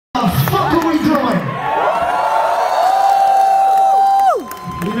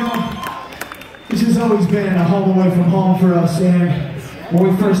always been a home away from home for us, and when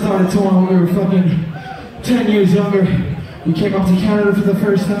we first started touring, when we were fucking 10 years younger, we came up to Canada for the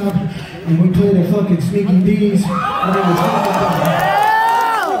first time, and we played at fucking Sneaky D's, and it was fucking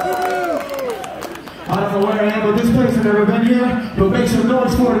I don't know where I am, but this place has never been here, but make some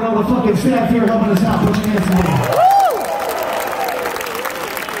noise for it and all the fucking staff here helping us out. Put your hands together.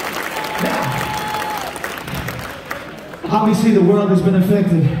 Now, obviously the world has been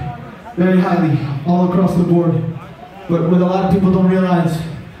affected very highly, all across the board. But what a lot of people don't realize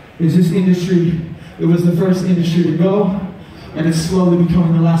is this industry, it was the first industry to go, and it's slowly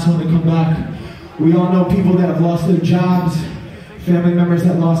becoming the last one to come back. We all know people that have lost their jobs, family members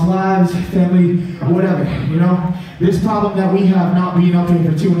that lost lives, family, whatever, you know? This problem that we have not being up here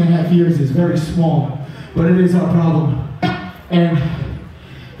for 2.5 years is very small, but it is our problem. And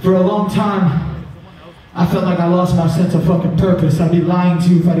for a long time, I felt like I lost my sense of fucking purpose. I'd be lying to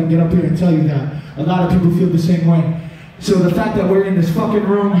you if I didn't get up here and tell you that. A lot of people feel the same way. So the fact that we're in this fucking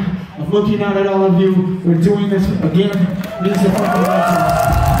room, I'm looking out at all of you, we're doing this again, means the fucking lot to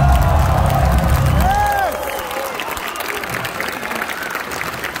us.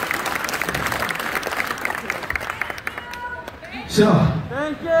 So,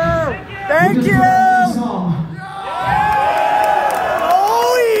 thank you! Thank you!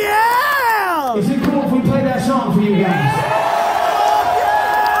 Oh yeah! Is it cool if we play that song for you guys? Yeah!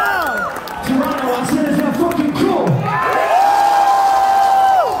 Toronto, I said, is that fucking cool?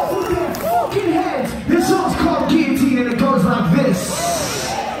 With their fucking heads! This song's called Guillotine and it goes like this.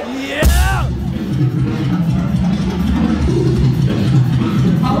 Yeah!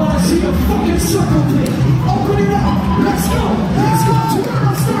 I wanna see a fucking circle thing. Open it up! Let's go! Let's go!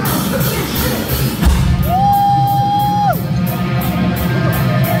 Toronto style!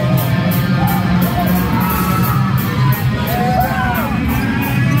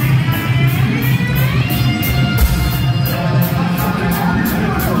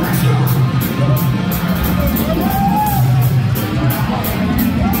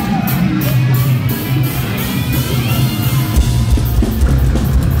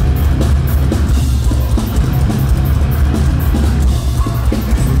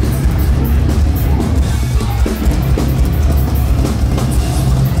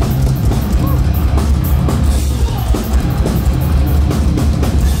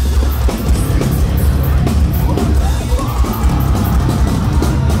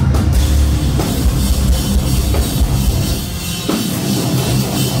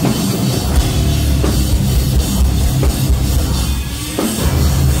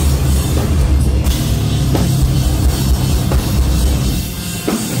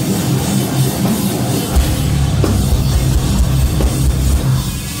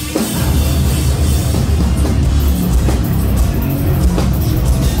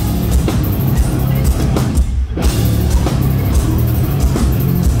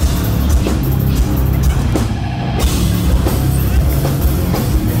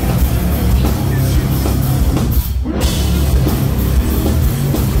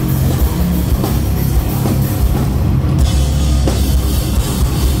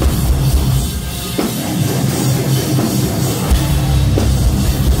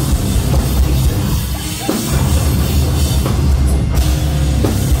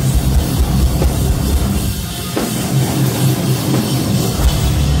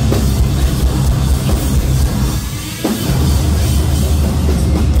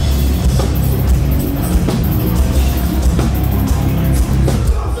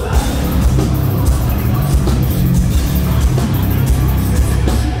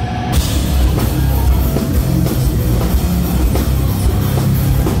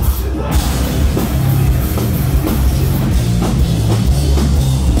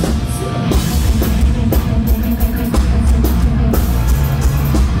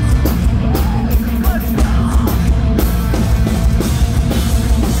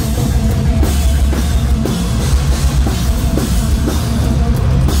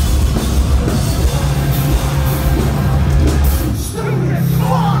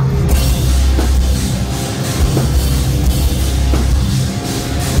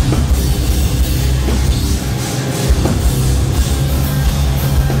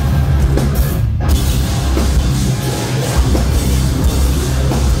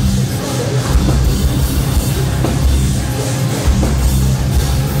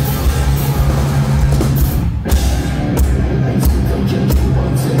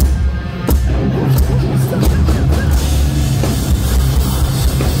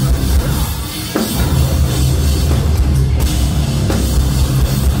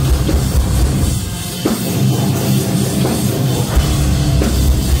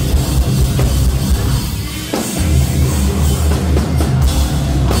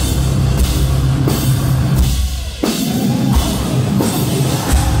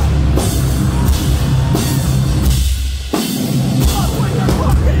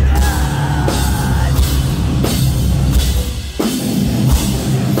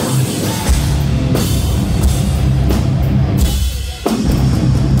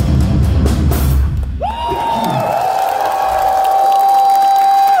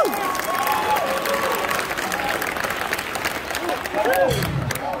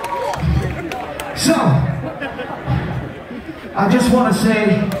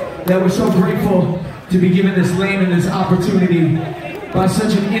 that we're so grateful to be given this lane and this opportunity by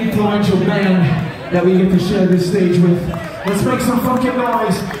such an influential band that we get to share this stage with. Let's make some fucking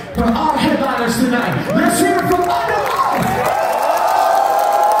noise for our headliners tonight. Let's hear it from Underoath!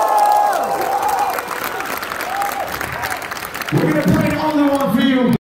 We're gonna play only one for you.